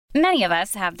Many of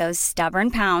us have those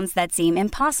stubborn pounds that seem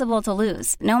impossible to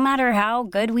lose, no matter how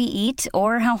good we eat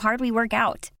or how hard we work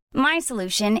out. My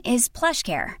solution is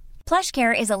PlushCare.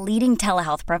 PlushCare is a leading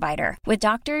telehealth provider with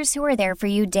doctors who are there for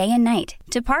you day and night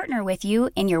to partner with you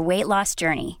in your weight loss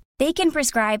journey. They can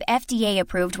prescribe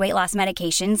FDA-approved weight loss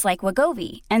medications like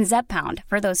Wegovy and Zepbound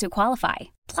for those who qualify.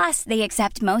 Plus, they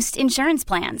accept most insurance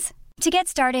plans. To get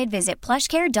started, visit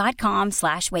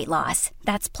plushcare.com/weightloss.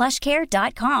 That's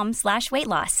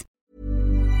plushcare.com/weightloss.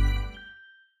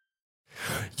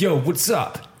 Yo, what's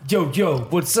up? Yo,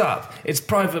 what's up? It's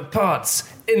Private Parts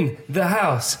in the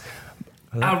house.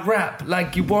 I rap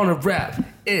like you wanna rap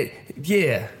it,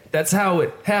 yeah. That's how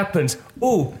it happens.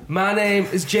 Ooh, my name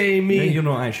is Jamie. No, you're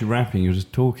not actually rapping, you're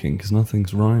just talking, because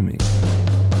nothing's rhyming.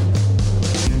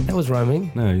 That was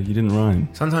rhyming. No, you didn't rhyme.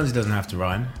 Sometimes it doesn't have to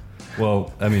rhyme.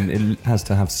 Well, I mean, it has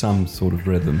to have some sort of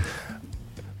rhythm.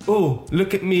 Ooh,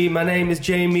 look at me, my name is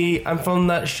Jamie. I'm from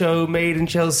that show Made in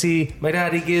Chelsea. My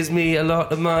daddy gives me a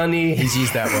lot of money. He's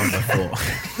used that one before.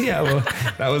 Yeah, well,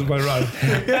 that was my rhyme.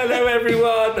 Hello,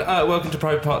 everyone. Welcome to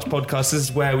Private Parts Podcast. This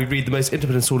is where we read the most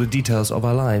intimate and sordid details of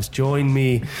our lives. Join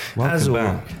me, Welcome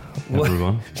back,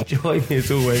 everyone. Join me,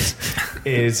 as always,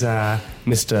 is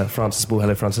Mr. Francis Ball.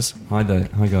 Hello, Francis. Hi there.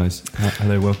 Hi, guys.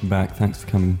 Hello, welcome back. Thanks for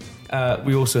coming.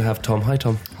 We also have Tom. Hi,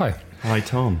 Tom. Hi. Hi,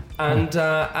 Tom. And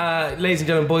ladies and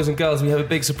gentlemen, boys and girls, we have a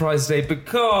big surprise today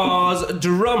because,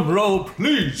 drum roll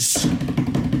please.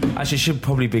 Actually, it should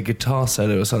probably be a guitar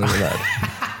solo or something like that.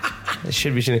 It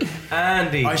should be, shouldn't it?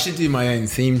 Andy. I should do my own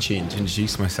theme tune to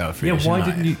introduce myself. Yeah, why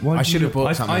didn't you? I should have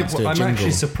bought something to do a I'm jingle.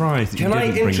 actually surprised that Can you I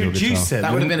didn't bring your introduce guitar. it?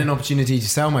 That would have been an opportunity to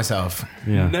sell myself.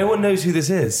 Yeah. No one knows who this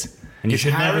is. And you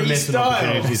should never Harry miss an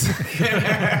opportunity.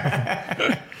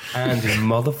 Andy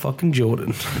motherfucking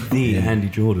Jordan. The Andy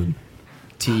Jordan.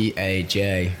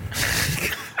 T-A-J.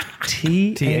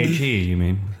 T-H-E, you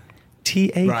mean?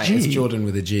 T-A-G? Right, it's Jordan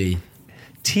with a G.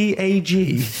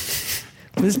 T-A-G.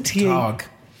 What is T-A? Targ.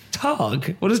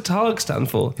 Targ? What does Targ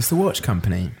stand for? It's the watch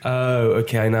company. Oh,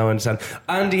 okay, I now understand.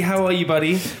 Andy, how are you,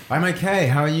 buddy? I'm okay.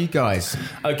 How are you guys?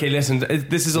 Okay, listen,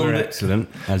 this is We're on the... excellent,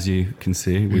 as you can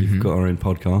see. We've got our own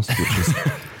podcast, which is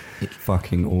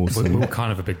fucking awesome. We're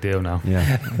kind of a big deal now.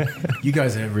 Yeah. You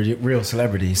guys are real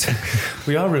celebrities.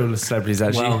 We are real celebrities,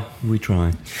 actually. Well, we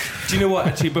try. Do you know what?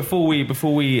 Actually, before we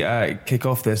kick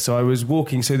off this, so I was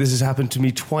walking. So this has happened to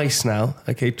me twice now.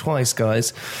 Okay, twice,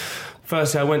 guys.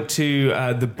 First, I went to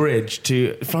the bridge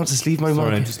to Francis. Leave my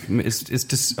Sorry, mic. it's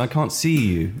just I can't see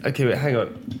you. Okay, wait, hang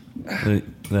on.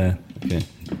 There. Okay.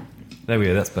 There we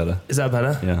go. That's better. Is that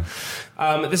better? Yeah.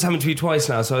 This happened to me twice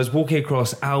now. So I was walking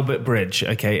across Albert Bridge.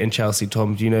 Okay, in Chelsea.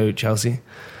 Tom, do you know Chelsea?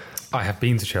 I have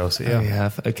been to Chelsea. Oh, Yeah, you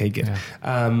have. Okay, good. Yeah.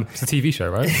 It's a TV show,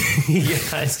 right?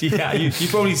 Yes, yeah. You've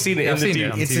probably seen it Yeah, in I've the seen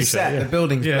it. TV. It's a TV set. show, yeah. The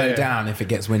buildings Yeah, blow yeah. down if it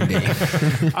gets windy.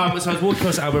 So I was walking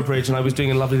across Albert Bridge and I was doing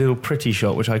a lovely little pretty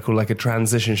shot, which I call like a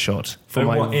transition shot for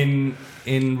my what, in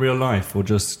real life or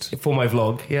just? for my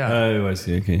vlog. Yeah. Oh, I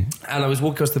see. Okay. And I was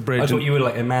walking across the bridge. I thought and- you were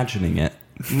like imagining it,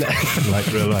 like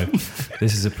real life.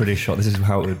 This is a pretty shot. This is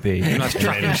how it would be. Nice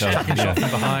tracking shot from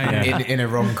behind. in a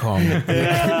rom-com. and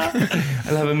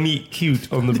have a meet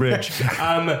cute on the bridge.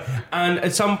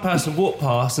 And some person walked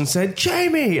past and said,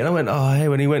 Jamie! And I went, oh, hey.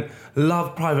 When he went,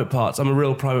 love Private Parts. I'm a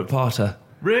real private parter.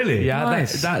 Really? Yeah,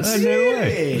 Nice. that's... Oh, no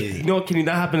way. Not kidding,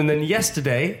 that happened. And then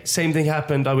yesterday, same thing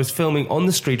happened. I was filming on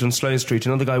the street, on Sloane Street.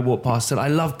 Another guy walked past and said, I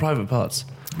love Private Parts.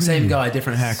 Same guy,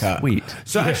 different haircut. Sweet.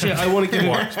 So actually, I want to give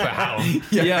What? But how?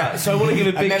 Yeah, so I want to give a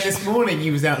And big... then this morning he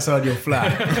was outside your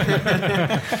flat.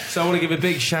 So I want to give a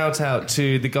big shout out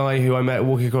to the guy who I met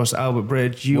walking across Albert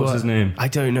Bridge. What's his name? I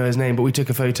don't know his name, but we took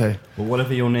a photo. Well,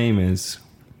 whatever your name is,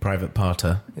 Private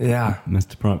Parter. Yeah.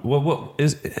 Mr. Private. Well, what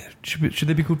is? Should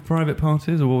they be called private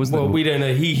parties, or what was that? Well, we don't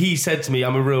know. He said to me,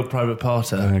 I'm a real private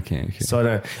parter. Okay. So I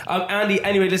know. Andy,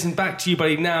 anyway, listen, back to you,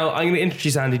 buddy. Now, I'm going to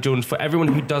introduce Andy Jordan for everyone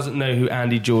who doesn't know who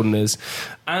Andy Jordan is.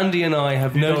 Andy and I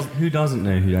have known... Who doesn't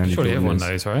know who Andy Surely Jordan everyone is?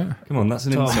 knows, right? Come on, that's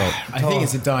an Tom. insult. I think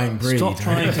it's a dying breed. Stop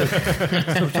trying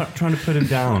to put him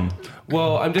down.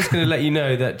 Well, I'm just going to let you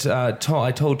know that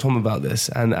I told Tom about this,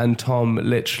 and Tom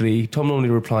normally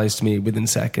replies to me within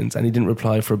seconds, and he didn't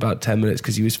reply for about 10 minutes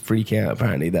because he was freaking out,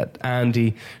 apparently, that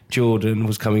Andy Jordan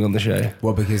was coming on the show.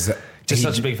 Well, because... Just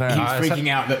such a big fan. He was freaking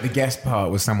out that the guest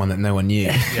part was someone that no one knew.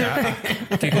 Yeah.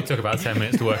 I think it took about 10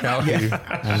 minutes to work out who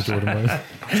Andy Jordan was.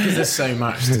 Because there's so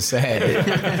much to say.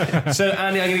 So,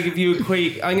 Andy, I'm going to give you a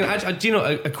queef. Do you know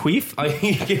a queef? I'm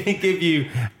going to give you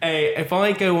if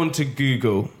I go onto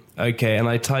Google okay, and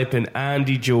I type in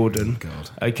Andy Jordan,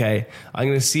 okay, I'm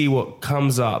going to see what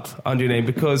comes up under your name,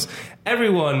 because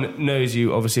everyone knows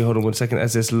you, obviously. Hold on 1 second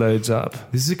as this loads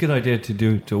up. This is a good idea to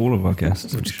do to all of our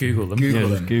guests. Just Google them.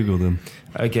 Just Google them.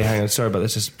 Okay, hang on, sorry about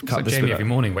this, just cut Like this Jamie bit every out.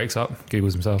 morning wakes up,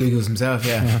 Googles himself. Googles himself,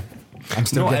 yeah. I'm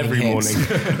still Not getting every hints.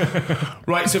 morning.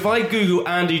 Right, so if I Google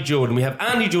Andy Jordan, we have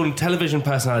Andy Jordan, television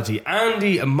personality.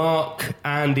 Andy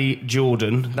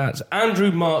Jordan. That's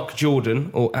Andrew Mark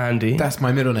Jordan, or Andy. That's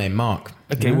my middle name, Mark.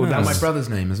 Okay, well, And that's my brother's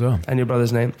name as well. and your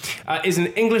brother's name, is an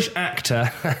English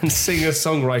actor and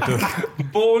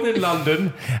singer-songwriter. Born in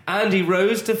London, Andy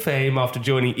rose to fame after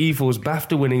joining E4's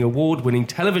BAFTA-winning, award-winning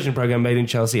television programme Made in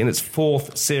Chelsea in its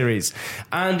 4th series.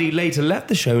 Andy later left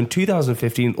the show in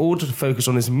 2015 in order to focus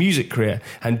on his music career,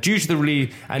 and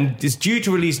is due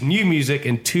to release new music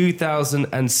in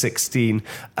 2016.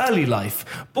 Early life.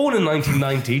 Born in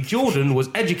 1990, Jordan was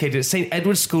educated at St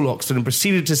Edward's School, Oxford, and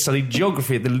proceeded to study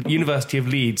geography at the University of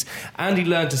Leeds. Andy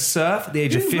learned to surf at the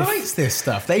age of Who 50. writes this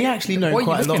stuff? They actually know What are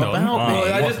quite a you lot looking on? about me.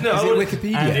 Well, I just know- Is I it would-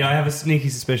 Wikipedia? Andy, I have a sneaky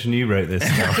suspicion you wrote this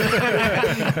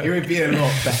stuff. It would be a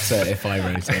lot better if I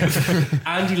wrote it.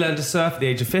 Andy learned to surf at the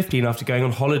age of 15 after going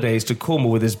on holidays to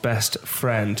Cornwall with his best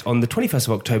friend. On the 21st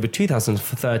of October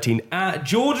 2013,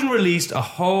 Jordan released a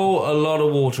lot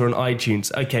of water on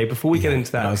iTunes. Okay, before we get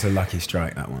into That that, was a lucky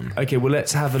strike, that one. okay, well,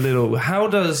 let's have a little. How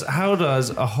does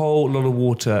a whole lot of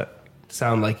water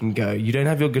sound like and go? You don't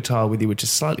have your guitar with you, which is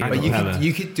slightly. But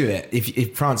you could do it.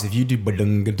 If France, if you do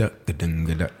ba-dung-ga-duck,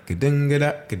 ga-dung-ga-duck,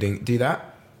 ga-dung-ga-duck, ga-dung, do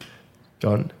that.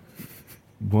 Go on.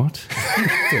 What?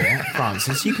 Do it.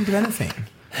 Francis, you can do anything.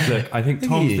 Look, I think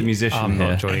Tom's the musician I'm here.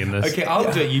 not joining this. Okay,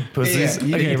 I'll do it, you pussies.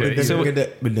 Yeah, you Okay, do it. so- Can you but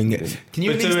at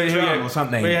least here we drum go. or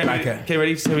something? Wait, Like a- okay,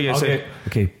 ready? Here we go. So,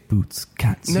 Okay, boots,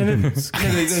 cats. No, boots,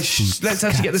 cats, shh, boots, let's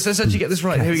actually get this. Let's actually get this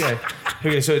right. Here we go. Here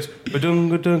we go. So it's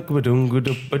badungadunk,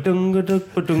 badungaduk, badungaduk,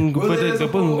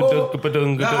 badungaduk,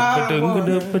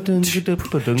 badungaduk,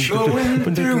 badungaduk,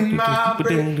 Going through my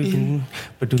brain.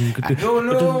 I don't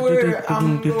know where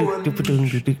I'm going.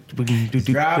 It's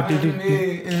driving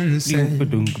me insane. to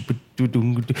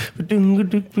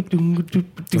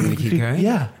keep going?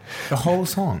 Yeah. The whole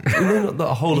song. No, not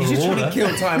the whole You of just the want to water.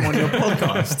 kill time on your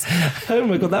podcast. Oh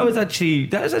my god, that was actually.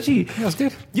 That was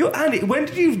good. Andy, when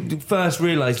did you first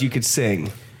realise you could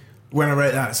sing? When I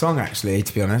wrote that song, actually,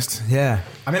 to be honest, yeah.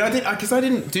 I mean, I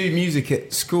didn't do music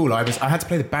at school. I had to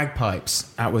play the bagpipes.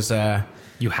 That was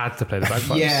You had to play the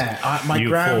bagpipes. yeah. My You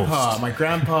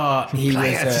grandpa, he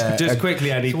was Just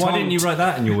quickly, Andy. So why didn't you write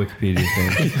that in your Wikipedia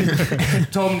thing?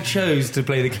 Tom chose to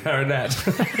play the clarinet.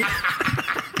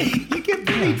 You get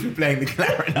paid for playing the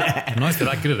clarinet. Nice, they're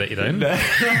that good at it, you don't?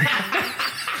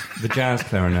 The jazz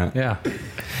clarinet. Yeah.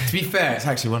 To be fair, it's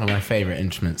actually one of my favourite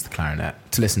instruments, the clarinet,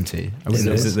 to listen to. Is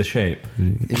it the shape?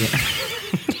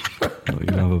 What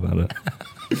you love about it?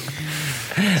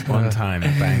 One time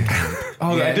at band camp.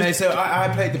 Oh, yeah, I just- no, so I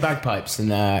played the bagpipes, and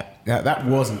that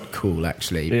wasn't cool,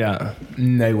 actually. Yeah.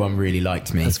 No one really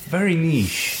liked me. It's very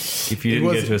niche. If you It didn't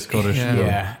was- go to a Scottish Yeah. school.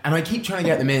 Yeah, and I keep trying to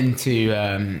get them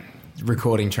into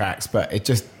recording tracks, but it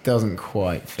just doesn't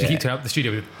quite fit. You keep turning up the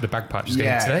studio with the bagpipes. Just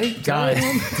Yeah, going, today?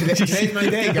 guys. Today's my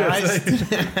day, guys.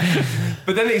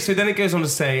 But then it goes on to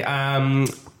say,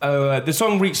 the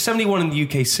song reached 71 in the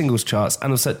UK singles charts,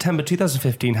 and on September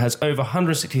 2015 has over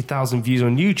 160,000 views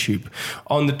on YouTube.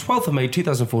 On the 12th of May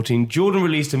 2014, Jordan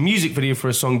released a music video for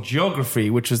a song Geography,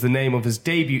 which was the name of his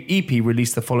debut EP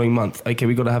released the following month. Okay,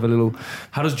 we got to have a little.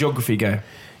 How does Geography go?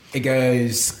 It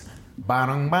goes.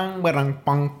 Barong bang barong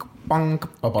bonk bonk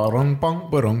barong bonk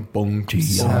barong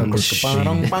bonk.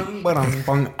 Barong bang barong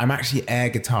bonk. I'm actually air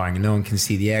guitaring, and no one can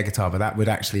see the air guitar, but that would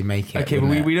actually make it. Okay, but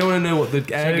wouldn't we it? don't want to know what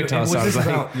the air So, guitar was sounds this like.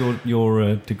 about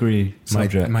your degree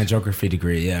subject? my geography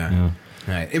degree, yeah.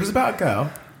 Right. It was about a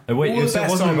girl. Wait, All the so it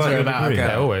best wasn't songs about are your about a degree? girl.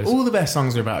 Yeah, always. All the best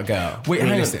songs are about a girl. Wait, hang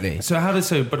on. realistically. So how does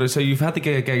so you've had the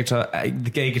gay guitar,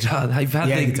 You've had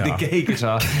Gay the guitar. gay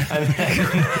guitar, and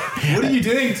then, What are you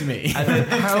doing to me? and then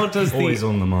how does Always the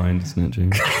on the mind, isn't it,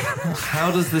 James? how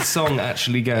does the song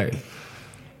actually go?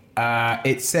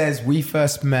 It says, we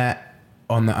first met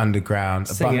on the underground.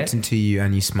 I Sing bumped it. into you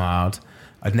and you smiled.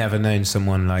 I'd never known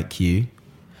someone like you.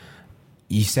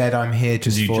 You said I'm here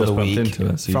just you for just the bumped week. into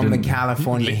us, you From the didn't-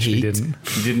 California Literally heat. didn't.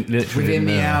 You didn't literally. Within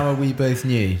the know. hour, we both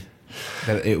knew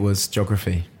that it was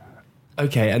geography.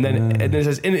 Okay, and then it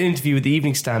says, in an interview with the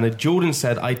Evening Standard, Jordan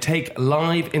said, I take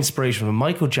live inspiration from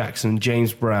Michael Jackson and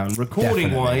James Brown.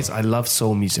 Recording-wise, I love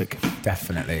soul music.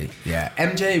 Definitely, yeah.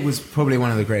 MJ was probably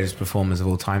one of the greatest performers of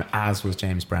all time, as was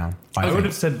James Brown. I think. would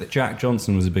have said that Jack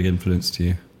Johnson was a big influence to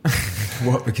you.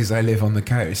 What? Because I live on the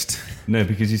coast. No,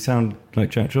 because you sound like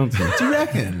Jack Johnson. Do you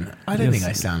reckon? I don't think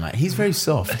I sound like. He's very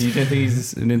soft. You don't think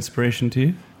he's an inspiration to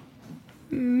you?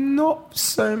 Not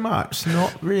so much.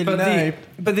 Not really.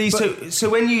 So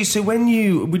when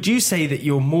you would you say that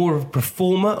you're more of a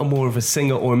performer or more of a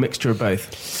singer or a mixture of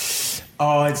both?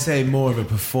 Oh, I'd say more of a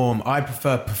performer. I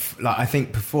prefer, I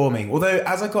think performing. Although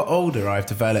as I got older, I've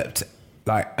developed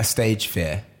like a stage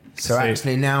fear. So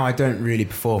actually now I don't really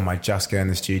perform. I just go in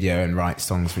the studio and write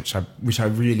songs, which I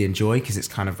really enjoy because it's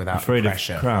kind of without Afraid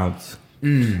pressure. of crowds.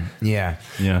 Yeah.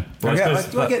 Yeah. Well,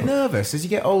 I get nervous. As you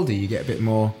get older, you get a bit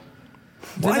more...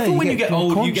 Well, I thought when you get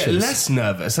old, you get less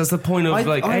nervous. That's the point of I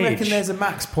age. reckon there's a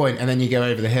max point, and then you go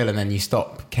over the hill, and then you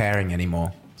stop caring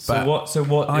anymore. So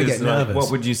what? I get nervous.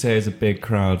 What would you say is a big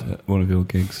crowd at one of your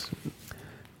gigs?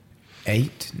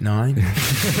 8, 9.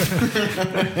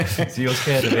 So you're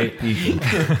scared of 8 people?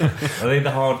 Are they the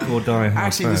hardcore die-hard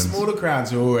Actually, fans? the smaller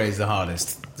crowds are always the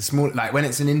hardest. The small, like when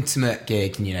it's an intimate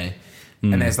gig, and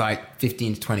there's like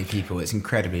 15 to 20 people, it's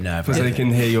incredibly nervous. So they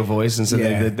can hear your voice, and so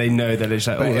they know that it's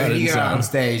like. But Oh, that when you didn't go out on sound.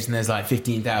 stage and there's like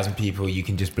 15,000 people, you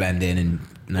can just blend in and.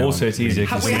 Also, it's easier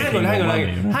because Wait,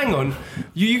 hang on.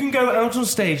 You can go out on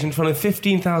stage in front of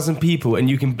 15,000 people and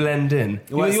you can blend in.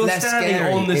 Well, it's you're less standing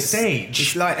scary. on the It's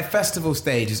stage. like a festival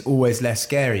stage is always less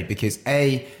scary because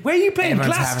Where are you playing?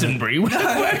 everyone's Glastonbury?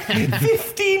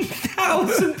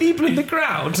 15,000 people in the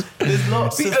crowd. There's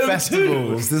lots The of O2.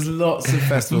 festivals. There's lots of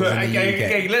festivals in the UK.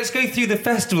 Okay, let's go through the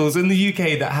festivals in the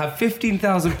UK that have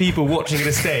 15,000 people watching at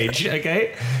a stage,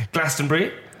 okay?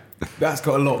 Glastonbury. That's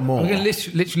got a lot more. I'm going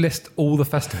to literally list all the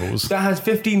festivals. That has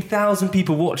 15,000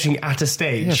 people watching at a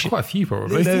stage. Yeah, quite a few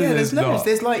probably. There's not. loads.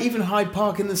 There's like even Hyde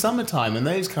Park in the summertime and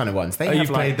those kind of ones. They have you've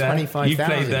like played there? 25,000. You've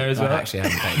played there as well? Actually, I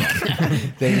haven't played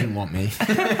there. They didn't want me.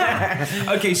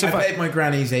 Okay, so I played my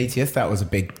granny's 80th. That was a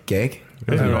big gig.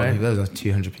 Really? There was like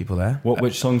 200 people there.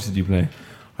 Which songs did you play?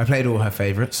 I played all her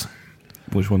favourites.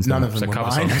 Which ones? None not? of them were cover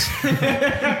mine. songs.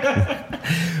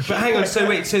 But hang on, so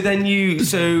let's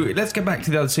get back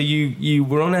to the other. So you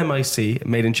were on MIC,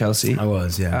 Made in Chelsea. I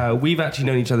was, yeah. We've actually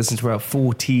known each other since we're about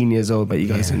 14 years old, but you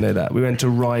guys didn't know that. We went to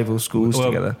rival schools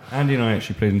together. Andy and I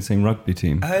actually played in the same rugby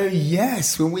team. Oh,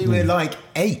 yes, when we were like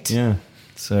 8 Yeah.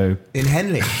 So in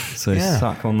Henley. Yeah.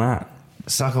 suck on that.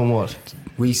 Suck on what?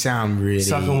 We sound really...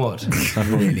 Suck on what?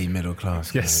 really middle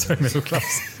class. Yes, so middle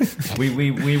class.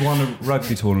 We won a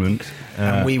rugby tournament.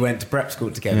 And we went to prep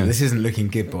school together. Yeah. This isn't looking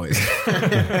good, boys.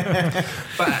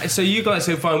 But so you guys,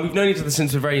 so fine. We've known each other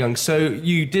since we're very young. So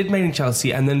you did Made in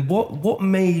Chelsea, and then what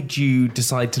made you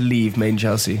decide to leave Made in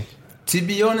Chelsea? To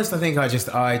be honest, I think I just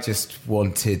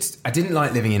wanted... I didn't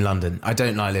like living in London. I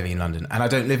don't like living in London. And I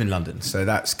don't live in London, so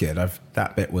that's good.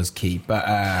 That bit was key. But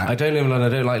I don't live in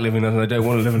London. I don't like living in London. I don't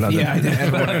want to live in London. yeah, I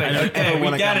don't ever we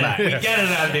want to get come it. back. We get it,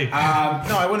 Andy.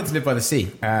 No, I wanted to live by the sea,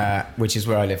 which is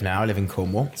where I live now. I live in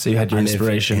Cornwall. So you had your I live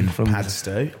inspiration in from-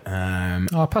 Padstow.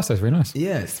 Oh, pasta's very nice.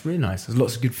 Yeah, it's really nice. There's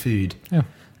lots of good food. Yeah.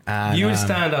 And, You would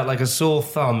stand out like a sore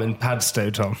thumb in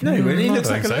Padstow, Tom. No, really, he I looks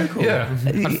think like a local. Yeah,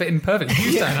 I'd fit in perfect.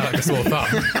 You stand out like a sore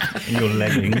thumb. Your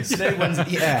leggings. No one's,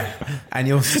 yeah, and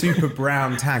your super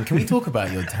brown tan. Can we talk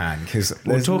about your tan? Because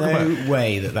there's talk no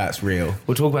way that that's real.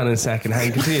 We'll talk about it in a second. Hang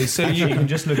on, continue. So You you can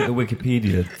just look at the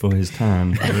Wikipedia for his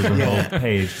tan. There's a whole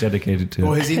page dedicated to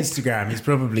Or it. his Instagram, he's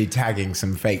probably tagging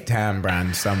some fake tan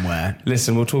brand somewhere.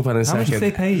 listen. We'll talk about it in a How much second. do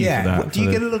they pay you Yeah, for that? what, do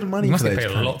you get a lot of money You must for get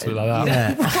those? paid a lot to be like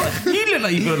that. Yeah. You look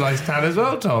like you've got a nice tan as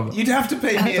well, Tom. You'd have to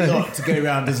pay me a lot to go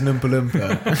around as an Oompa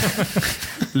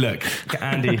Loompa. Look,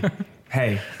 Andy.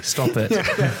 Hey, stop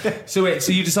it. So wait,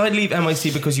 so you decided to leave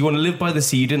MIC because you want to live by the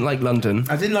sea. You didn't like London.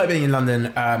 I didn't like being in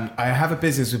London. I have a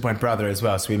business with my brother as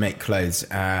well, so we make clothes,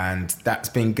 and that's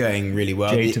been going really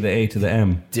well. J to the A to the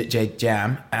M. J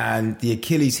Jam, and the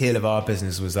Achilles heel of our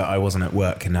business was that I wasn't at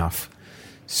work enough.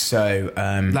 So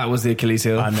That was the Achilles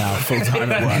heel. I'm now full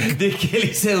time at work. The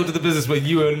Achilles heel to the business where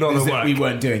you were not Is at that work. we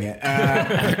weren't doing it.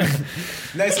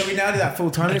 No, so we now do that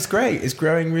full time. It's great. It's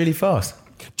growing really fast,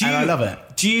 and I love it.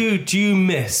 Do you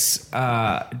miss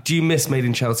Made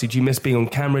in Chelsea? Do you miss being on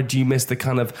camera? Do you miss the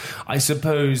kind of, I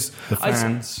suppose, The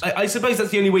fans. I suppose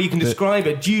that's the only way you can describe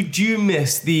it. Do you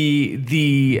miss the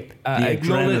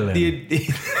adrenaline.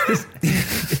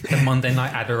 The Monday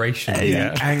night adoration.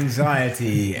 Yeah.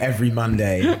 Anxiety every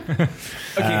Monday. Okay,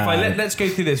 fine. Let's go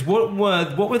through this. What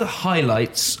were the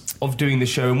highlights of doing the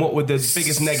show, and what were the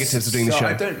biggest negatives of doing the So show?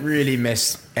 I don't really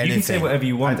miss anything. can say whatever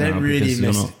you want I don't now really because you're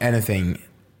miss not- anything.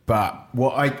 But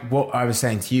what I was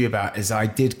saying to you about is I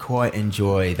did quite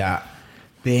enjoy that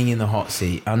being in the hot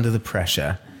seat under the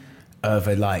pressure of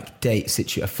a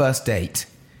a first date,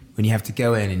 when you have to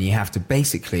go in and you have to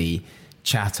basically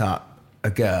chat up a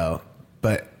girl,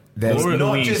 but There's Or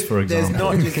not Louise, just, for there's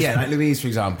example. not just like Louise, for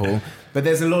example. But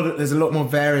there's a lot more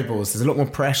variables. There's a lot more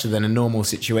pressure than a normal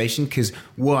situation because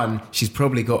one, she's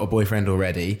probably got a boyfriend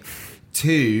already.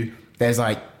 Two, there's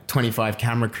like 25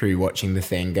 camera crew watching the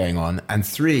thing going on, and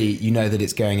three, you know that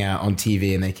it's going out on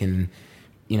TV and they can,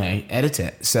 edit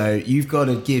it. So you've got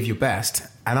to give your best.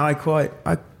 And I got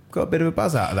a bit of a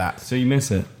buzz out of that. So you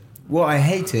miss it? What I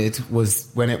hated was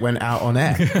when it went out on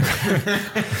air.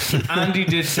 Andy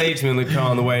did say to me in the car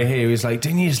on the way here, he was like,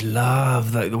 didn't you just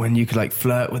love when you could like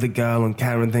flirt with a girl on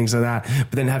camera and things like that,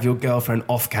 but then have your girlfriend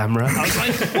off camera? I was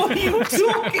like, what are you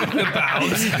talking about? In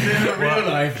real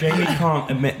life, Jamie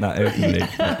can't admit that openly.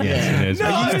 Yes, he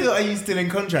knows. Are you still in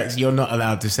contracts? You're not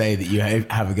allowed to say that you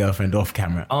have a girlfriend off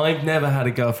camera. I've never had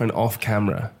a girlfriend off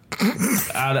camera.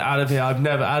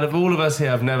 out of all of us here,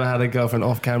 I've never had a girlfriend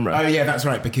off camera. Oh yeah, that's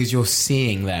right, because you're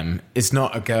seeing them. It's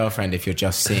not a girlfriend if you're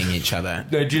just seeing each other.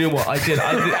 No, do you know what I did?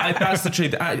 That's the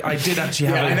truth. I did actually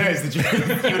have. I know it's the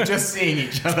truth. You're just seeing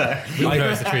each other. I know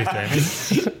it's the truth,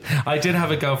 Jamie. I did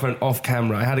have a girlfriend off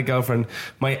camera. I had a girlfriend,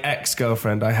 my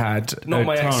ex-girlfriend. I had not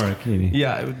my ex. Tara Keeley.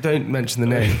 Yeah, don't mention the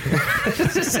name.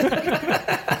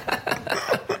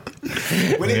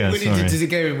 Does it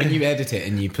go when you edit it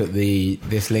and you put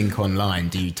this link online?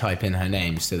 Do you type in her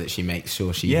name so that she makes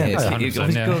sure she hears it?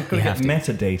 100%, yeah. Got to get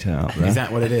metadata out there. Is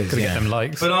that what it is? Gotta get them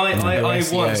likes. But I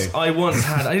once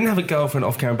had. I didn't have a girlfriend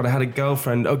off camera, but I had a girl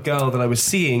that I was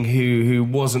seeing who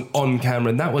wasn't on camera,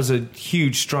 and that was a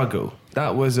huge struggle.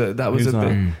 That was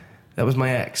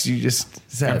my ex. You just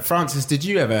said. Francis, did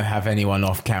you ever have anyone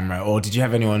off camera, or did you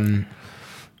have anyone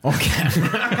on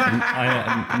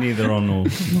camera? Neither on nor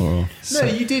off. No,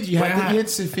 you did. You had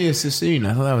Sophia Sassoon.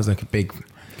 I thought that was like a big.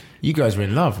 You guys were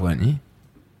in love, weren't you?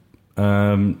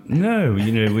 No,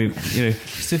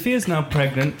 Sophia's now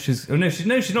pregnant. She's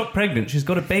not pregnant. She's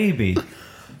got a baby.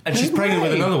 And she's pregnant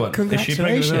with another one. Is she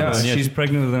pregnant with another one? Yeah, she's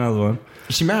pregnant with another one.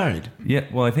 Is she married? Yeah,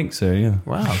 well, I think so, yeah.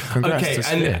 Wow, congrats Okay, to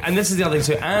Sophia. and this is the other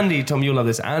thing. So Andy, Tom, you'll love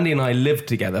this. Andy and I lived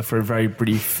together for a very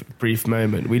brief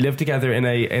moment. We lived together in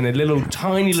a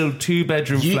tiny little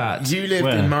 2-bedroom flat. You lived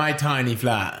Where? in my tiny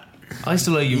flat. I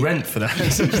still owe you rent for that.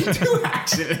 You do,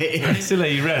 actually. I still owe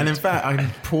you rent. And in fact, I'm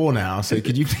poor now, so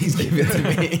could you please give it to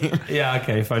me? Yeah,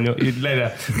 okay, fine. You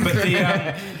later. But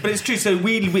but it's true. So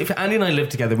Andy and I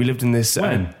lived together. We lived in this.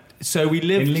 When? So we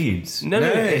lived In Leeds? No,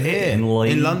 here In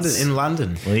Leeds. In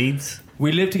London. Leeds?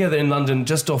 We lived together in London,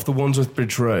 just off the Wandsworth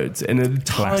Bridge Roads, in a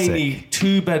tiny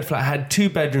 2-bed flat. Had 2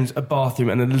 bedrooms, a bathroom,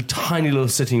 and a tiny little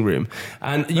sitting room.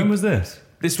 And When was this?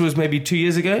 This was maybe 2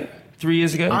 years ago, 3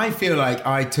 years ago. I feel like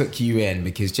I took you in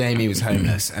because Jamie was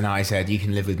homeless, and I said you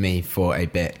can live with me for a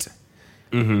bit.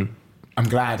 Mm-hmm. I'm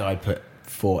glad I put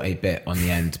for a bit on the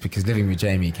end because living with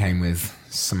Jamie came with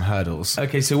some hurdles.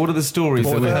 Okay, so what are the stories?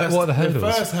 What are the hurdles? The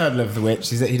first hurdle of the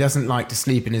which is that he doesn't like to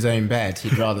sleep in his own bed.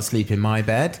 He'd rather sleep in my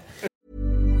bed.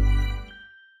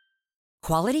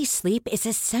 Quality sleep is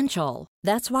essential.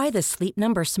 That's why the Sleep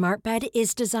Number Smart Bed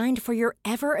is designed for your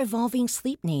ever-evolving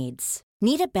sleep needs.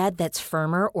 Need a bed that's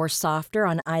firmer or softer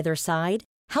on either side?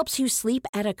 Helps you sleep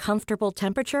at a comfortable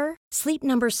temperature? Sleep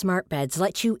Number Smart Beds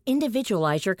let you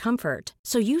individualize your comfort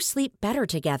so you sleep better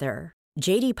together.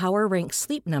 J.D. Power ranks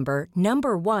Sleep Number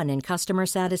number 1 in customer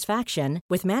satisfaction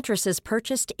with mattresses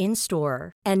purchased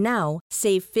in-store. And now,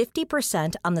 save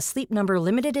 50% on the Sleep Number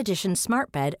Limited Edition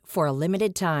Smart Bed for a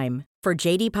limited time. For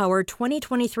J.D. Power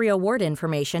 2023 award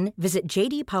information, visit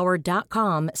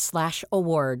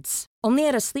jdpower.com/awards. Only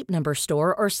at a Sleep Number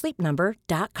store or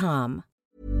sleepnumber.com.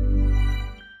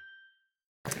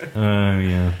 Oh,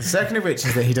 yeah. The second of which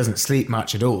is that he doesn't sleep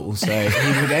much at all, so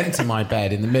he would enter my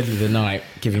bed in the middle of the night,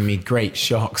 giving me great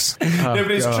shocks. No,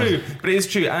 but it's true. But it's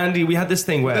true, Andy. We had this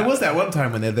thing where There was that one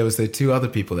time when there was the 2 other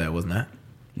people there, wasn't there?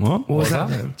 What? What was that?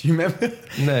 Then? Do you remember?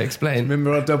 No, explain.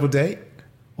 Remember our double date?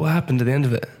 What happened at the end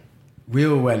of it? We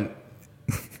all went.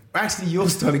 Actually, you all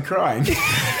started crying.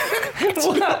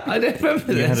 What? I don't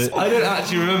remember this. I don't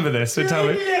actually remember this. So tell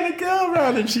me. He had a girl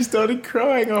around and she started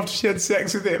crying after she had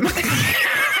sex with him.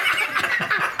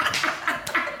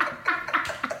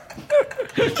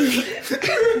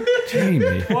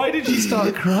 Jamie. Why did she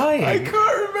start crying? I can't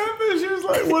remember. She was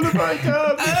like, "What have I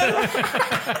done?"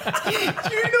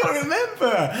 Do you not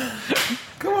remember?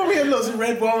 Come on, we had lots of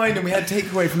red wine and we had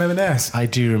takeaway from M&S. I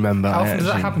do remember. How often does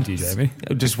that happen to you, Jamie?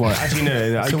 Just what? Actually,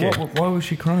 no. So Okay. why was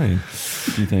she crying,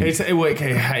 do you think?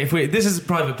 This is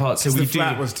private part, so we The do.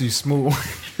 flat was too small.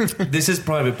 This is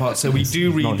private part, so we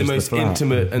do read not the just most the flat.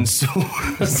 intimate and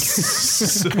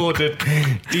sordid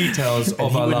details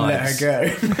of our Wouldn't lives. let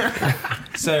her go.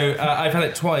 So I've had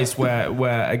it twice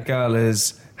where a girl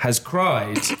has has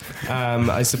cried,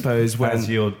 I suppose, when... As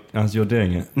you're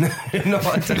doing it.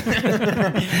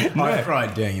 I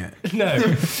cried doing it.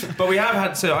 No, but we have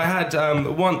had. So I had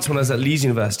once when I was at Leeds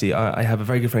University. I have a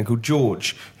very good friend called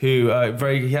George, who he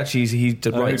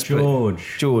writes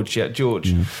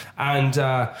George,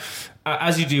 and.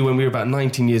 As you do when we were about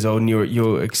 19 years old and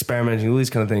you're experimenting all these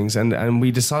kind of things and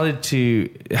we decided to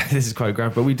this is quite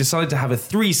graphic, but we decided to have a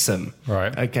threesome.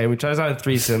 Right. Okay, we tried to have a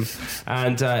threesome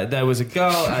and there was a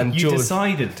girl and You George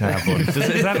decided to have one.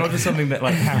 Is that not just something that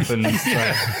like happens?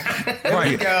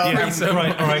 Right.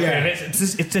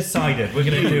 It's decided. We're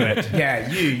going to do it. Yeah,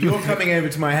 you're coming over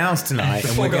to my house tonight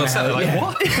and we're going to have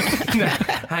what? No,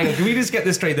 hang on, can we just get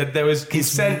this straight that there was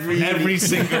consent from every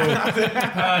single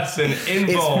person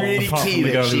involved? It's really Apart key from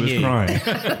the girl that who she was knew.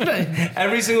 crying.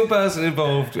 Every single person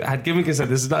involved had given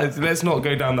consent. Let's not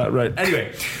go down that road.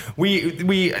 Anyway,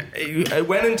 we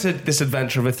went into this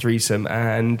adventure of a threesome,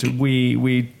 and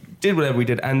we did whatever we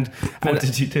did. And What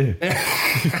did you do?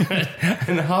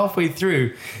 and halfway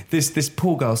through, this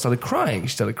poor girl started crying. She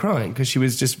started crying because she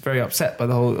was just very upset by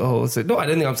the whole. So, no, I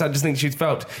don't think upset. I just think she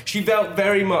felt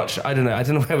very much. I don't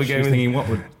know where we're She going. was with thinking, what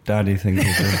would Daddy think of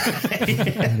me?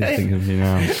 Daddy think of me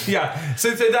now? Yeah, so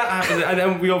that happened, and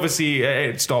then we obviously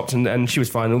it stopped, and she was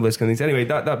fine, all those kind of things. Anyway,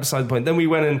 that beside the point. Then we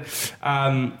went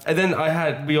and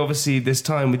then we obviously this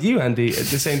time with you, Andy,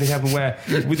 the same thing happened where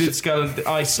with this girl and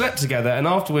I slept together, and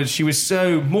afterwards she was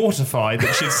so mortified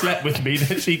that she'd slept with me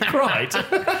that she cried.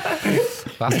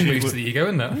 That's the boost to the ego,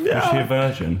 isn't it? Was she a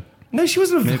virgin? No, she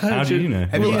wasn't a virgin. How do you know?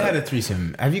 Have you had a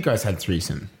threesome? Have you guys had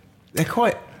threesome? They're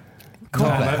quite...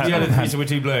 Have you had a threesome with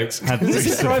two blokes? This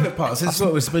is private parts. This is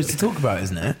what we're supposed to talk about,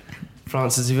 isn't it?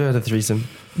 Francis, have you had a threesome?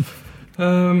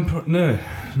 No, never.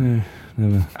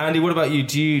 Andy, what about you?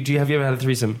 Have you ever had a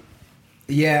threesome?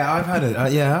 Yeah, I've had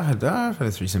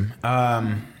a threesome.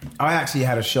 I actually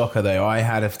had a shocker though. I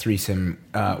had a threesome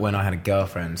when I had a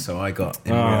girlfriend, so I got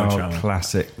in real trouble.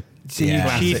 Classic. So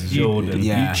Yeah. you Classic Jordan.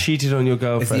 Yeah. You cheated on your It's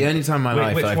girlfriend. the only time in my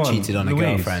life which I've one? cheated on a Louise?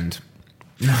 girlfriend.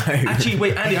 No. Actually,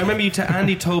 wait, Andy, I remember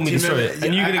Andy told me the story,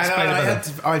 and you can explain about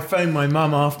it. I phoned my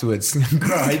mum afterwards and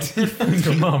cried.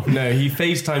 Your mum. No, he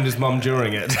FaceTimed his mum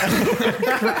during it.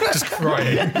 Just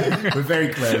crying. We're very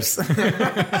close.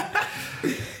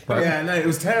 Yeah, no, it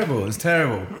was terrible.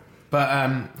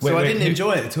 But so I didn't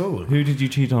enjoy it at all. Who did you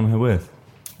cheat on her with?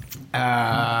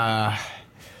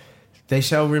 They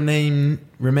shall remain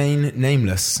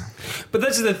nameless. But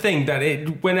this is the thing that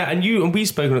we've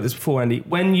spoken about this before, Andy.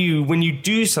 When you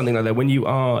do something like that, when you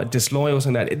are disloyal or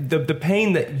something like that, the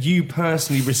pain that you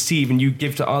personally receive and you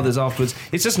give to others afterwards,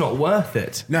 it's just not worth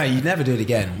it. No, you never do it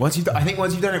again. I think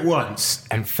once you've done it once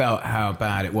and felt how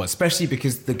bad it was, especially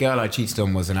because the girl I cheated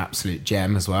on was an absolute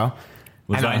gem as well.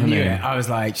 Was and that I her knew name? it. I was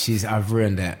like, I've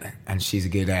ruined it, and she's a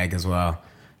good egg as well.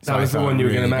 That was the I one you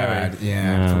were felt gonna marry? bad.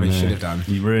 Yeah, Oh, probably no. should have done.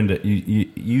 You ruined it.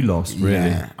 You lost, really.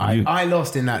 Yeah, You- I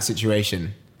lost in that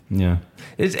situation. yeah.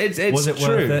 It's Was it true.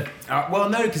 worth it? Well,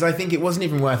 no, because I think it wasn't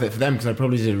even worth it for them because I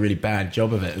probably did a really bad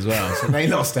job of it as well. So they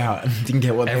lost out and didn't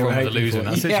get what Everyone they was were a loser in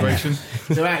that hoping for. situation.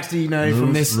 Yeah. So actually,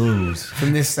 from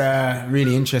this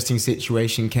really interesting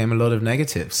situation came a lot of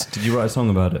negatives. Did you write a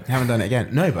song about it? I haven't done it again.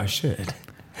 No, but I should.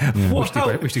 We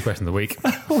should do question of the week.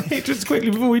 Wait, just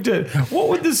quickly before we do it, what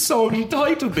would the song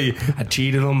title be? I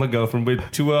cheated on my girlfriend with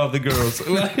two other girls.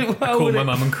 Called my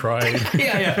mum and cried.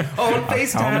 Yeah. Oh, on Oh, my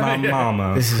FaceTime.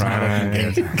 mama. This is not looking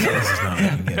good. This is not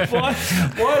looking good. Why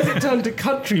has it turned to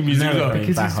country music? Never now?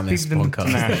 bring back on this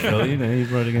podcast. Nashville, he's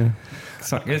writing a...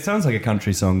 It sounds like a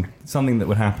country song. Something that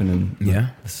would happen in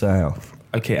the South.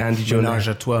 Okay, Andy John. Menage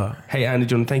a trois. Hey, Andy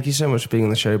John, thank you so much for being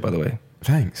on the show, by the way.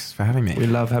 Thanks for having me. We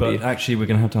love having But you. actually, we're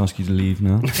going to have to ask you to leave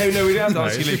now. Hey, no, we don't have to No,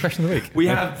 ask it's you. the question of the week. We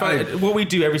have what we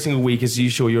do every single week. As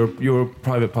usual, you're a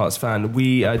Private Parts fan.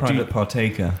 We Private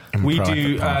partaker. we Private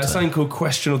do Parter. something called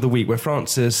Question of the Week, where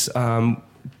Francis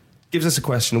gives us a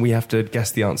question and we have to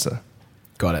guess the answer.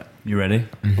 Got it. You ready?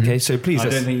 Okay, so please. I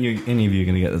don't think any of you are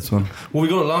going to get this one. Well, we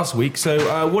got it last week.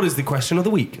 So, what is the question of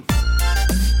the week?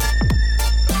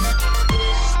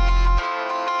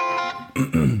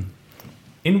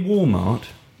 In Walmart,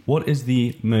 what is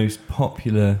the most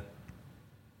popular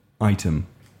item?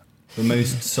 The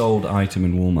most sold item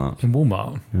in Walmart? In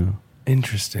Walmart. Yeah.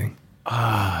 Interesting.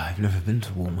 I've never been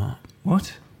to Walmart.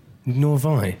 What? Nor have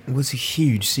I. It was a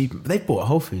huge super... They've bought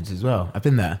Whole Foods as well. I've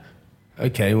been there.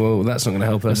 Okay, well, that's not going to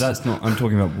help us. That's not... I'm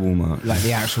talking about Walmart. Like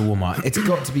the actual Walmart. It's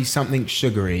got to be something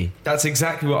sugary. That's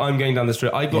exactly what I'm going down this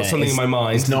route. I've got Yeah, something in my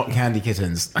mind. It's not Candy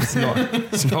Kittens. It's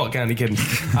not Candy Kitten.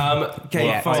 Okay,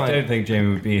 Well, fine. I don't think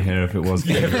Jamie would be here if it was.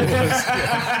 Do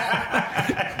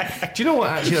you know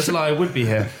what? Actually, that's a lie. I would be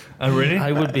here. Oh, really?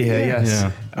 I would be here, yes.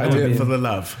 Yeah. I do it for the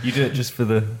love. You do it just for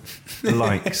the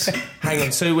likes. Hang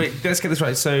on, so wait, let's get this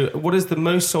right. So, what is the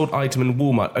most sold item in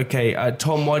Walmart? Okay,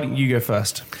 Tom, why don't you go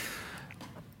first?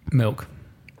 Milk.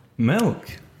 Milk.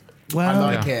 I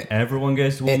like it. Everyone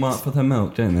goes to Walmart It's- for their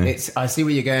milk, don't they? I see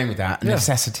where you're going with that. Yeah.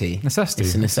 Necessity. Necessity.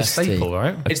 It's a necessity. staple,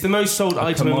 right? It's the most sold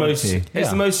item in most. commodity. It's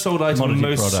the most sold item in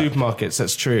Commodity most product. supermarkets.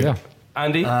 That's true. Yeah.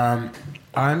 Andy,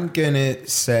 I'm gonna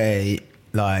say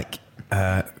like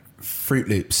Fruit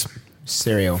Loops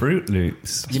cereal. Fruit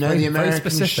Loops. You know Very- the very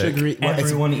American specific. sugary. well, it's-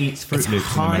 Everyone eats Fruit it's Loops in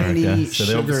highly America, so they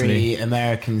sugary obviously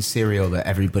American cereal that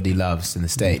everybody loves in the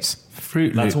States.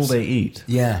 Fruit that's Loops. all they eat.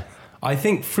 Yeah. I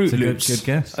think Fruit It's a good- Loops. good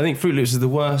guess. I think Fruit Loops is the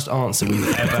worst answer we've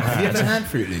ever Have you ever had. had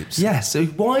Fruit Loops? Yes. So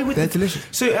why would They're delicious.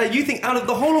 So you think out of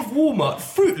the whole of Walmart,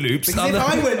 Fruit Loops? Because are if the-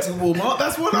 I went to Walmart,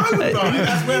 that's what I would buy.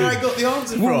 That's where I got the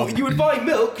answer Well, from. you would buy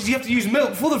milk because you have to use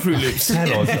milk for the Fruit Loops.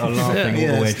 Kellogg's are laughing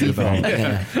all the way to the bank.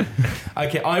 Yeah.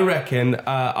 Okay, I reckon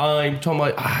I'm Tom.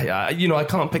 I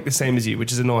can't pick the same as you,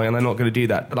 which is annoying, and I'm not going to do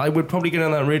that. But I would probably go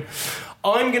down that route.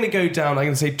 I'm going to go down. I'm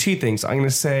going to say two things. I'm going to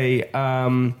say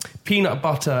peanut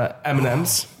butter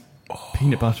M&Ms.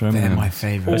 Peanut butter They're M&Ms. my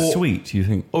favourite. A sweet, you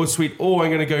think? Or sweet, or I'm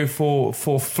going to go for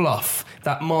fluff,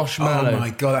 that marshmallow. Oh my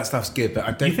god, that stuff's good, but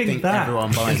I don't You think think that?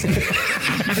 everyone buys it.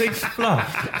 You think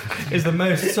fluff is the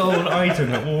most sold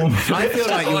item at Walmart? I feel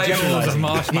like you're Balls of generalising.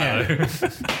 marshmallow.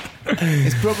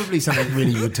 It's probably something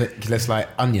really ridiculous like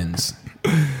onions.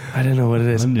 I don't know what it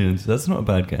is. Onions. That's not a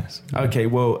bad guess. Okay,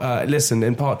 well, listen,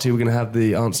 in part two, we're going to have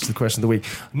the answer to the question of the week.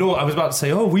 No, I was about to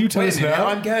say, will you tell Wait us a minute, now?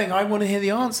 I'm going. I want to hear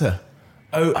the answer.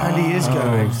 Oh, Andy is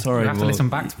going. Sorry. You have to listen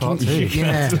back to part 2.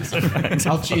 Yeah.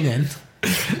 I'll tune in.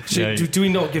 Do we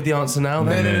not give the answer now? No,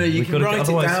 then? no, no. You We've can gotta- write it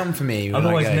otherwise- down for me. when I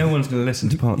Otherwise, go. no one's going to listen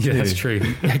to part 2. Yeah, that's true.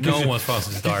 No one wants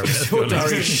Fastest Diary. Let's be Your honest.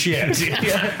 diary is shit.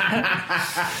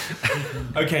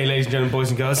 Okay, ladies and gentlemen, boys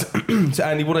and girls. So,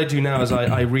 Andy, what I do now is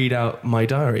I read out my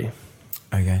diary.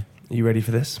 Okay. Are you ready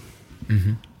for this?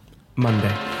 Mm-hmm.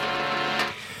 Monday.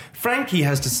 Frankie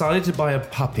has decided to buy a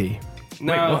puppy. Wait,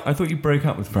 Now, what? I thought you broke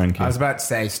up with Frankie. I was about to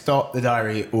say, stop the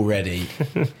diary already.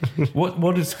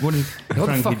 What is What the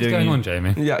Frankie fuck is doing? going on,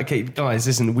 Jamie? yeah, okay, guys,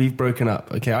 listen, we've broken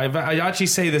up. Okay, I actually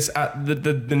say this at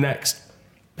the next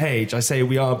page. I say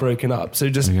we are broken up. So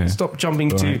just Okay. stop jumping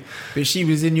to. Right. But she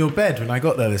was in your bed when I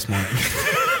got there this morning.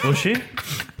 Was she?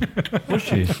 Was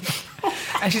she?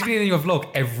 And she's been in your vlog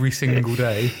every single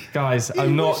day. Guys,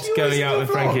 I'm not was she going always out in with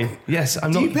the vlog? Frankie. Yes,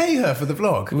 I'm Do not. you pay her for the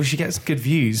vlog? Well, she gets good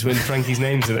views when Frankie's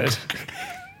name's in it.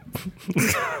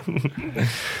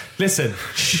 Listen.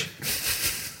 Shh.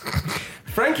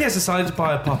 Frankie has decided to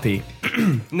buy a puppy.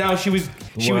 Now she was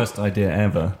Worst idea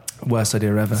ever. worst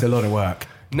idea ever. It's a lot of work.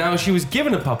 Now she was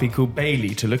given a puppy called Bailey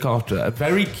to look after, a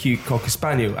very cute cocker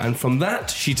spaniel, and from that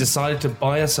she decided to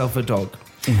buy herself a dog.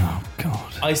 Oh,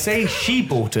 God. I say she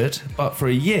bought it, but for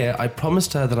a year I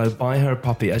promised her that I'd buy her a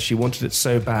puppy as she wanted it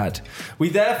so bad. We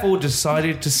therefore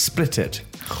decided to split it.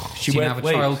 She can have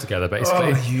a child together,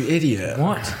 basically. Oh, you idiot.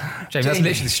 What? Jamie, that's Jamie,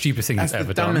 literally the stupidest thing That's you've ever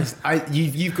the done. dumbest.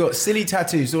 You've got silly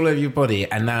tattoos all over your body,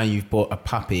 and now you've bought a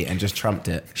puppy and just trumped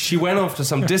it. She went off to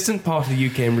some distant part of the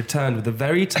UK and returned with a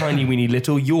very tiny, weeny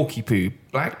little Yorkie poo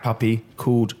black puppy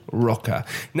called Rocker.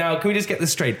 Now, can we just get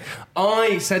this straight?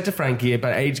 I said to Frankie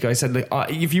about age ago, I said, look,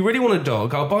 if you really want a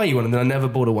dog, I'll buy you one. And then I never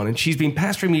bought her one. And she's been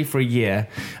pestering me for a year.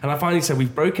 And I finally said,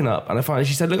 we've broken up. And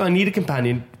she said, look, I need a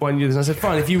companion. Why don't you do this? And I said,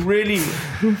 fine, if you really...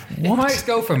 What? My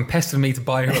ex-girlfriend pestered me to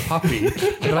buy her a puppy.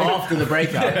 After the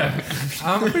breakup.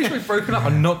 I'm pretty sure we've broken up.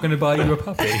 I'm not going to buy you a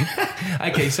puppy.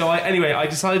 Okay, so I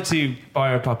decided to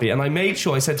buy her a puppy, and I made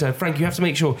sure, I said to her, Frank, you have to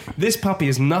make sure this puppy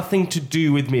has nothing to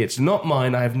do with me. It's not mine.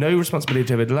 I have no responsibility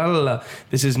to it. La la la.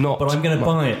 This is not. But I'm going to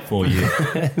buy it for you.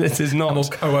 This is not. And we'll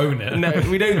co-own it. No,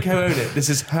 we don't co-own it. This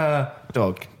is her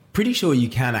dog. Pretty sure you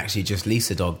can actually just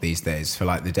lease a dog these days for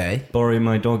like the day. Borrow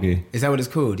my doggy. Is that what it's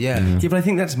called? Yeah. Yeah, but I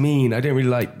think that's mean. I don't really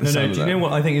like the No, sound of do you that. know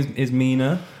what I think is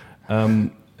meaner?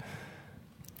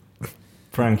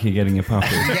 Frankie getting a puppy.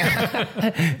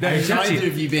 No, it's Neither actually,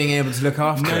 of you being able to look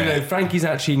after no. it. Frankie's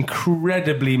actually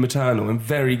incredibly maternal and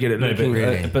very good at No, looking.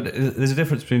 really. but there's a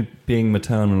difference between being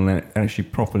maternal and actually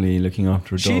properly looking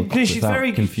after a dog she's without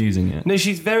very confusing it. No,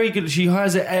 she's very good. She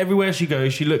hires it everywhere she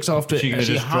goes. She looks after She it. going to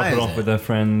she just drop hires it off it. with her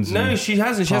friends? No, and she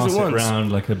hasn't. She pass hasn't it once.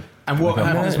 around like a. And what like a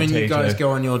happens when you potato. guys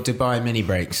go on your Dubai mini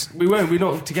breaks? We won't. We're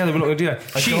not together. We're not going to do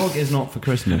that. A dog is not for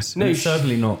Christmas. No, No, it's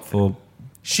certainly not for.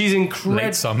 She's Late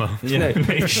incredible. summer.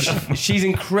 She's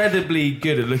incredibly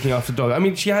good at looking after dogs. I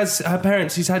mean, she has her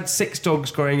parents. She's had 6 dogs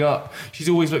growing up. She's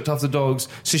always looked after dogs,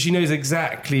 so she knows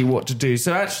exactly what to do.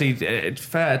 So actually, it's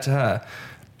fair to her.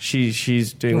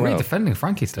 she's doing You're well. really defending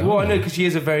Frankie still. Well, I aren't know you? because she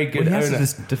is a very good Well, he has owner. to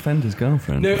just defend his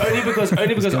girlfriend. No, only because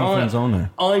girlfriend's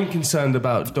honour. I'm concerned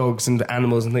about dogs and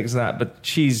animals and things like that. But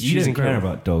she's You don't incredible.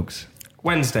 care about dogs.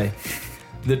 Wednesday.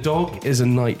 The dog is a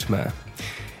nightmare.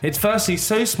 It's firstly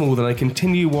so small that I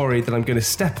continue worried that I'm going to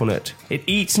step on it. It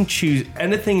eats and chews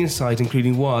anything in sight,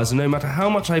 including wires, and no matter how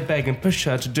much I beg and push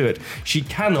her to do it, she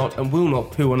cannot and will not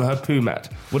poo on her poo mat.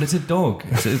 Well, it's a dog.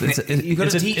 You've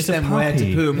got to teach them where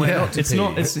to poo and where not to It's poo.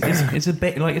 not.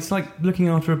 It's like looking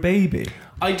after a baby.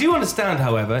 I do understand,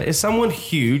 however, if someone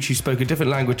huge who spoke a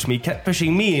different language to me kept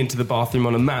pushing me into the bathroom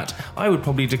on a mat, I would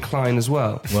probably decline as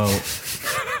well. Well,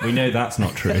 we know that's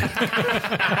not true.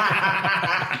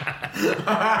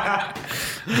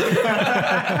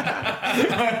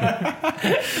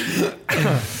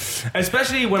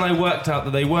 Especially when I worked out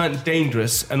that they weren't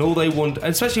dangerous, and all they wanted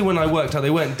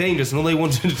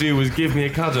to do was give me a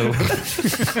cuddle.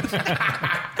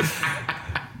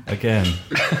 Again.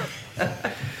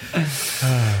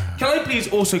 Can I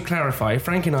please also clarify,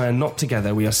 Frank and I are not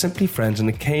together, we are simply friends, and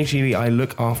occasionally I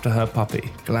look after her puppy.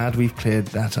 Glad we've cleared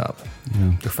that up.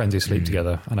 Your friends who sleep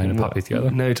together and own a puppy together.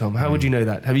 No, Tom, how would you know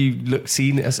that? Have you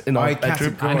seen us in our I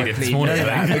bedroom? categorically know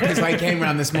that because I came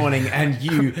around this morning and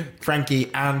you,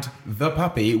 Frankie, and the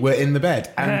puppy were in the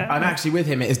bed. And I'm actually with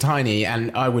him. It is tiny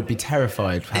and I would be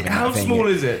terrified. How small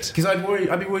is it? Because I'd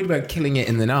be worried about killing it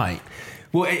in the night.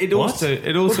 Well, it also...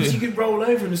 Because you could roll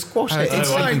over and squash it. It's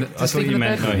like... I thought you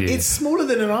meant It's smaller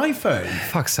than an iPhone.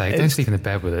 Fuck's sake, don't sleep in the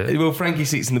bed with it. Well, Frankie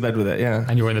sleeps in the bed with it, yeah.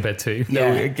 And you're in the bed too. No,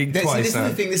 Yeah. twice This now.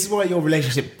 is the thing. This is why your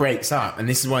relationship breaks up, and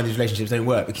this is why these relationships don't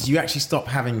work, because you actually stop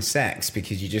having sex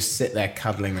because you just sit there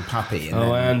cuddling the puppy. And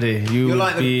Oh, then Andy, you're would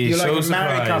like be you're so like a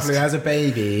married surprised. couple who has a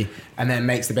baby and then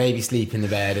makes the baby sleep in the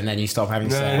bed, and then you stop having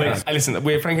No, sex. listen,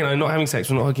 Frankie and I are not having sex,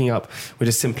 we're not hooking up, we're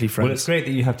just simply friends. Well, it's great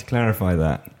that you have to clarify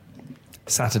that.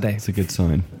 Saturday. It's a good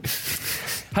sign.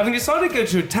 Having decided to go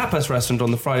to a tapas restaurant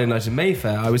on the Friday night in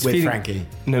Mayfair, I was With feeling... Frankie.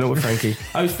 No, not with Frankie.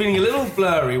 I was feeling a little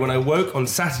blurry when I woke on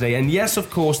Saturday, and yes, of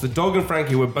course, the dog and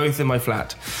Frankie were both in my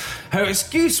flat. Her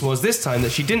excuse was this time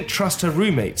that she didn't trust her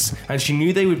roommates, and she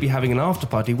knew they would be having an after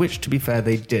party, which, to be fair,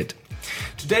 they did.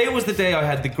 Today was the day I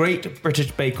had the Great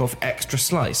British Bake Off Extra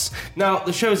Slice. Now,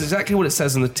 the show is exactly what it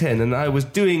says on the tin, and I was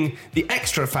doing the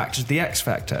extra factor to the X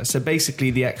Factor, so basically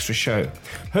the extra show.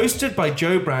 Hosted by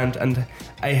Joe Brand and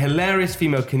a hilarious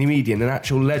female comedian, an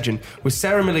actual legend, with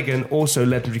Sarah Milligan, also a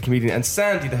legendary comedian, and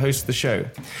Sandy, the host of the show.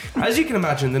 As you can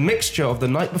imagine, the mixture of the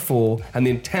night before and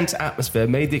the intense atmosphere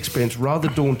made the experience rather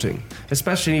daunting,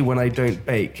 especially when I don't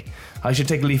bake. I should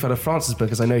take a leaf out of Francis'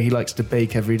 book, as I know he likes to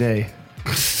bake every day.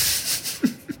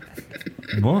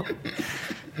 What?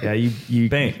 Yeah, you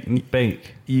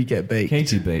Bake. You get baked.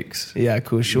 Katie bakes. Yeah,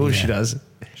 cool. Sure, she does.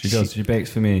 She does. She bakes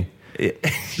for me.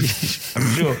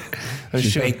 I'm sure. I'm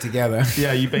sure. Bake together.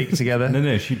 Yeah, you bake together.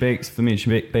 No, she bakes for me.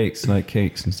 She bakes like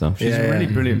cakes and stuff. She's Yeah, a really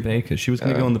yeah. brilliant baker. She was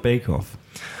going to go on the Bake Off.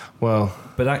 Well,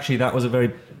 But actually, that was a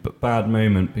very bad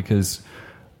moment because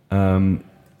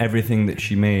everything that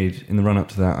she made in the run up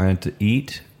to that, I had to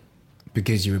eat.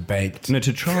 Because you were baked. No,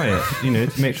 to try it,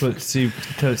 to make sure.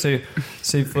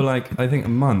 So for like I think a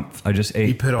month, I just ate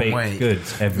You put on baked weight.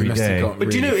 goods every You must have day. got but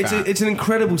do you know really it's fat. it's an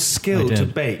incredible skill I to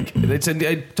did.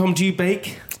 bake. Tom, do you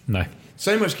bake? No.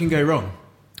 So much can go wrong.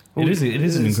 It is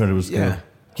an incredible skill. Yeah.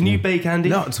 Can you bake, Andy?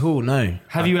 Not at all, no.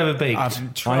 Have you ever baked?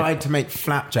 I've tried to make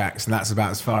flapjacks, and that's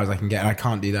about as far as I can get, and I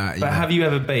can't do that. But either. have you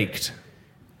ever baked?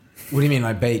 What do you mean,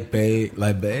 like bake?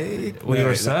 Well, you're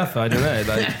a surfer. I don't know.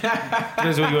 Like,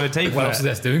 depends what you want to take. What for else is it.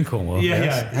 there to do in Cornwall?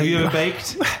 Yeah. Have you ever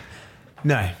baked?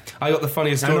 No. I got the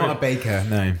funniest I'm story. not a baker,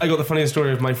 no. I got the funniest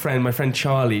story of my friend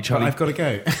Charlie. But I've got to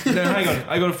go. No, hang on.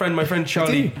 I got my friend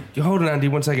Charlie. You hold on, Andy,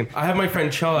 1 second. I have my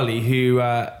friend Charlie who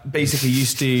basically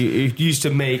used to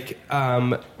make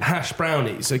hash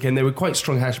brownies. Okay, and they were quite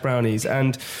strong hash brownies.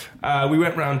 And we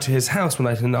went round to his house one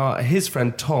night, and his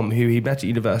friend Tom, who he met at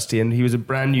university, and he was a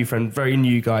brand new friend, very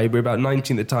new guy. We were about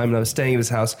 19 at the time, and I was staying at his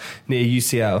house near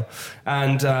UCL.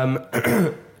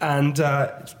 And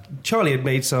Charlie had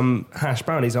made some hash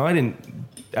brownies. I've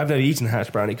never eaten a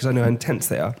hash brownie because I know how intense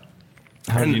they are.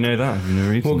 How do you know that? Have you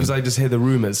never eaten Well, because them? I just hear the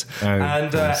rumours. Oh,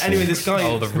 And I see. anyway, this guy...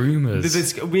 Oh, the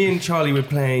rumours. Me and Charlie were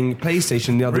playing PlayStation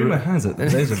in the other Rumour room. has it that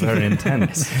those are very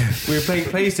intense. We were playing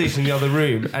PlayStation in the other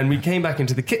room, and we came back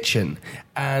into the kitchen,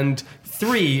 and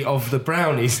 3 of the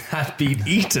brownies had been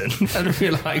eaten. And we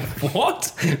were like,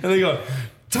 what? And they go,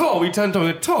 Tom, we turned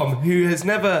to Tom, who has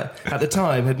never, at the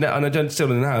time, and I don't still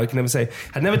know now, I can never say,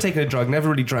 had never taken a drug, never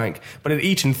really drank, but had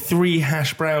eaten 3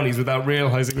 hash brownies without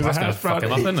realising it was a hash brownie. Fuck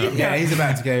him up, isn't it? Yeah, he's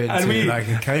about to go into like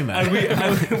a coma. And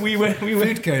we went,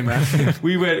 Food coma.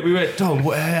 we went, Tom,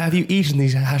 have you eaten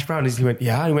these hash brownies? He went,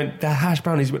 yeah. I went, they're hash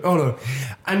brownies. He went, oh no.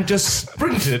 And just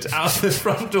sprinted out the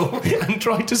front door and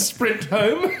tried to sprint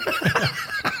home.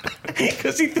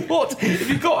 Because he thought if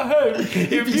he got home,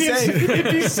 it'd be safe.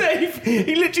 It'd be safe.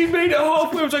 He literally made it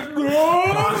halfway. I was like, no.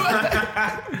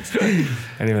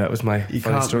 Anyway, that was my You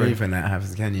funny can't story. believe when that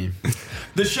happens, can you?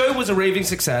 The show was a raving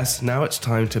success. Now it's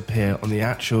time to appear on the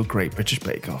actual Great British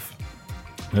Bake Off.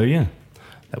 Oh, yeah.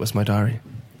 That was my diary.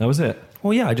 That was it.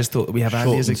 Well, yeah, I just thought that we have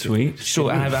Andy Short as a and sweet.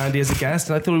 Short, I have Andy as a guest,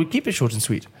 and I thought we'd keep it short and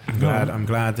sweet. I'm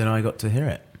glad that I got to hear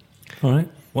it. All right.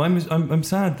 Well, I'm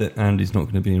sad that Andy's not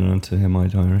going to be around to hear my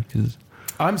diary, because...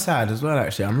 I'm sad as well,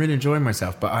 actually. I'm really enjoying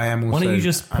myself, but I am also... Why don't you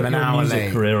just put I'm an your hour music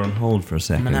late. career on hold for a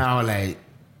second? I'm an hour late,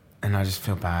 and I just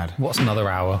feel bad. What's another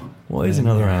hour? What is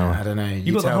another hour? I don't know.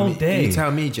 You've got the tell whole me, day. You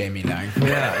tell me, Jamie Lang.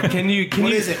 Yeah, can you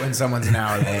What is it when someone's an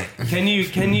hour late? Can you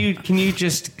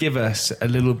just give us a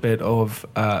little bit of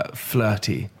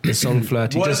Flirty, the song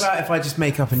Flirty? What just, about if I just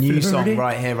make up a new Flirty? song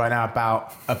right here, right now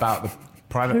about the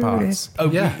private parts? Oh,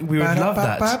 Yeah. we would love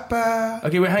that.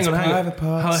 Okay, wait, hang on. Private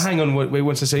parts. Hang on. Wait,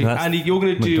 one second. That's Andy, you're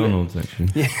going to do McDonald's, actually.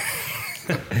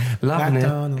 loving it.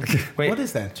 McDonald's. Wait. What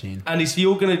is that tune? Andy, so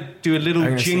you're going to do a little I'm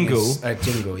gonna sing jingle a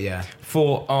jingle, yeah.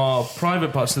 for our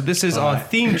private parts. So this is our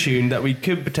theme tune that we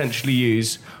could potentially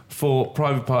use for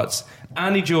private parts.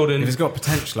 Andy Jordan. If it's got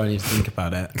potential, I need to think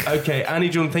about it. Okay, Andy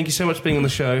Jordan, thank you so much for being on the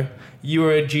show. You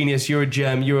are a genius, you're a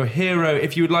gem, you're a hero.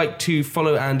 If you would like to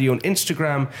follow Andy on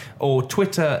Instagram or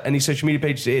Twitter, any social media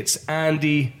pages, it's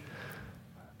Andy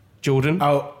Jordan.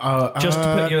 Just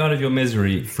to put you out of your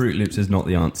misery, Fruit Loops is not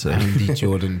the answer. Andy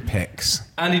Jordan Pics.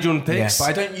 Andy Jordan Yeah, Pics. but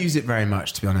I don't use it very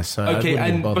much, to be honest. So Okay, I wouldn't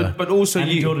even bother. but also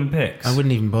Andy you. Jordan Pics. I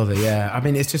wouldn't even bother. Yeah, I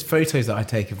mean, it's just photos that I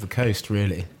take of the coast.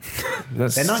 Really,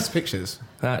 That's, they're nice pictures.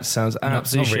 That sounds not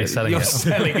absolutely really shit. selling You're it.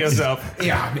 selling yourself.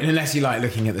 Yeah, I mean, unless you like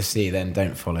looking at the sea, then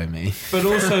don't follow me. But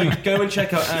also go and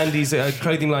check out Andy's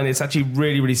clothing line. It's actually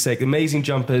really, really sick. Amazing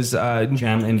jumpers.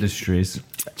 Jam Industries.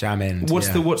 Jam End. What's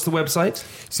yeah. the website?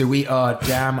 So we are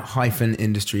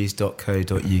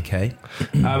jam-industries.co.uk.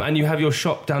 And you have your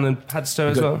shop down in Padstow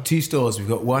We've as got well. 2 stores. We've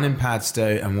got one in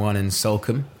Padstow and one in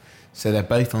Salcombe. So they're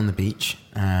both on the beach.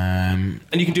 And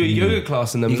you can do a yoga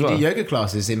class in them You as can well. do yoga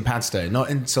classes in Padstow, not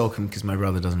in Salcombe because my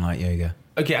brother doesn't like yoga.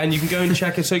 Okay, and you can go and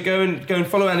check it. So go and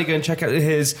follow Andy. Go and check out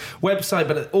his website.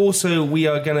 But also, we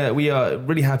are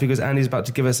really happy because Andy's about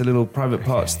to give us a little private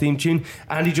parts theme tune.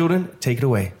 Andy Jordan, take it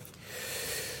away.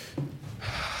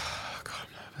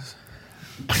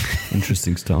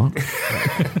 Interesting start.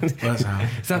 That's how.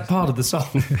 Is that part of the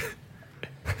song?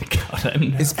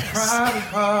 It's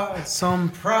private parts on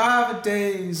private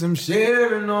days. I'm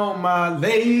sharing all my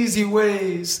lazy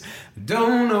ways.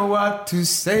 Don't know what to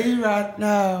say right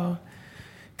now,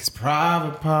 'cause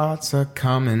private parts are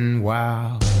coming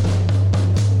wild.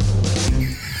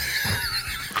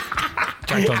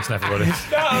 Jack Johnson, everybody. Andy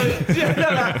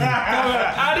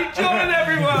Jordan,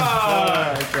 everyone.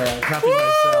 Happy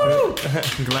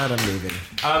myself. I'm glad I'm leaving.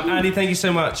 Andy, thank you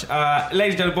so much.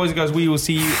 Ladies and gentlemen, boys and girls, we will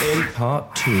see you in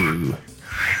part 2.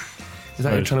 Is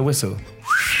that you trying to whistle?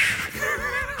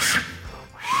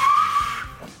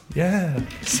 Yeah.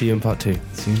 See you in part 2.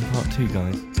 See you in part 2,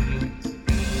 guys.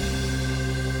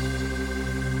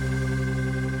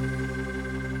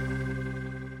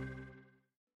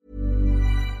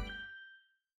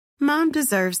 Mom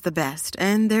deserves the best,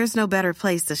 and there's no better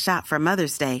place to shop for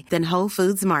Mother's Day than Whole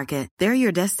Foods Market. They're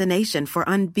your destination for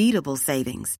unbeatable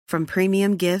savings, from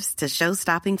premium gifts to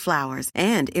show-stopping flowers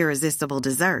and irresistible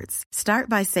desserts. Start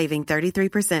by saving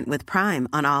 33% with Prime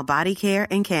on all body care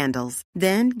and candles.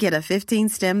 Then get a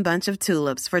 15-stem bunch of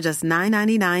tulips for just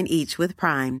 $9.99 each with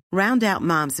Prime. Round out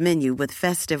Mom's menu with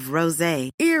festive rosé,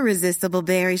 irresistible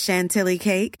berry chantilly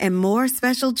cake, and more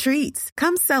special treats.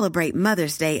 Come celebrate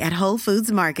Mother's Day at Whole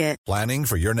Foods Market. Planning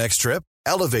for your next trip?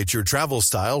 Elevate your travel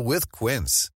style with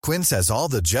Quince. Quince has all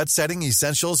the jet-setting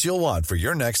essentials you'll want for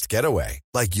your next getaway,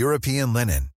 like European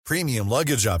linen, premium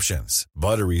luggage options,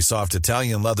 buttery soft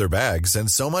Italian leather bags, and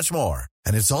so much more.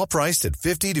 And it's all priced at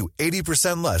 50 to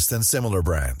 80% less than similar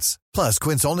brands. Plus,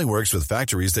 Quince only works with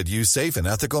factories that use safe and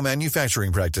ethical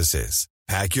manufacturing practices.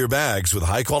 Pack your bags with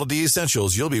high-quality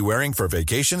essentials you'll be wearing for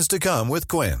vacations to come with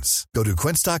Quince. Go to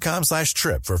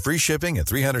quince.com/trip for free shipping and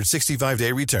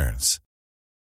 365-day returns.